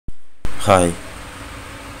Hi,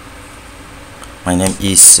 my name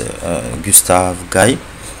is Gustave Gaye.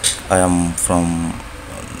 I am from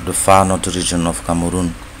the far north region of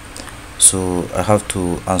Cameroon. So I have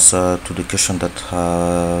to answer to the question that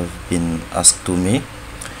have been asked to me.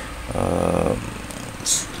 Uh,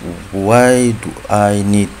 why do I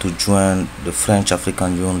need to join the French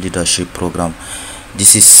African Union Leadership Program?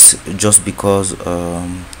 This is just because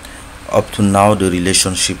up to now the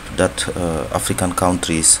relationship that African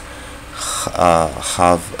countries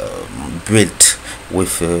have built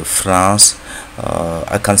with France,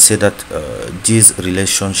 I can say that this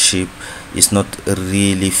relationship is not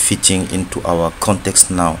really fitting into our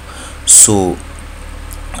context now. So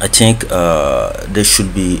I think there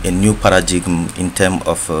should be a new paradigm in terms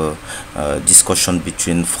of discussion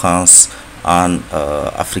between France and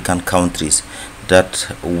African countries that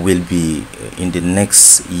will be in the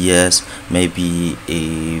next years maybe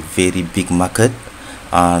a very big market,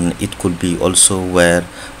 and it could be also where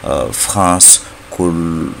France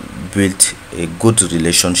could build a good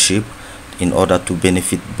relationship in order to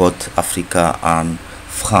benefit both Africa and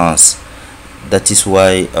France. That is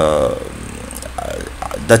why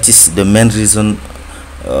that is the main reason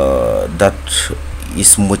that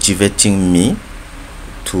is motivating me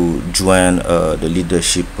to join the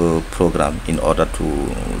leadership program in order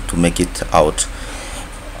to make it out.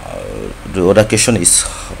 The other question is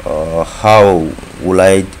how will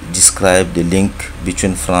I describe the link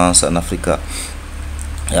between France and Africa?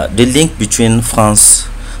 The link between France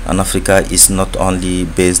and Africa is not only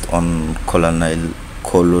based on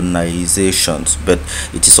colonizations, but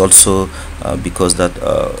it is also because that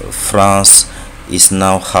France is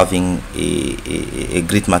now having a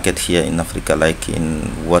great market here in Africa, like in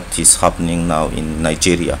what is happening now in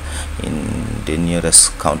Nigeria, in the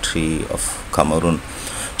nearest country of Cameroon.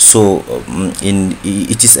 So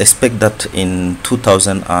it is expected that in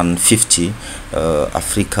 2050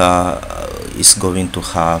 Africa is going to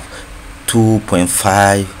have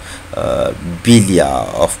 2.5 billion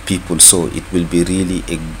of people. So it will be really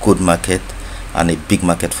a good market and a big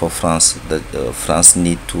market for France, that France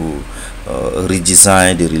need to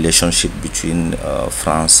redesign the relationship between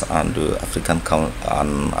France and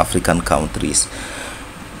African countries.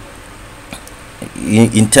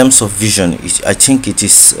 In terms of vision, I think it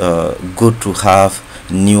is good to have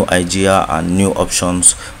new idea and new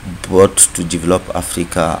options, both to develop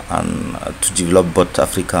Africa and to develop both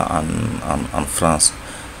Africa and France.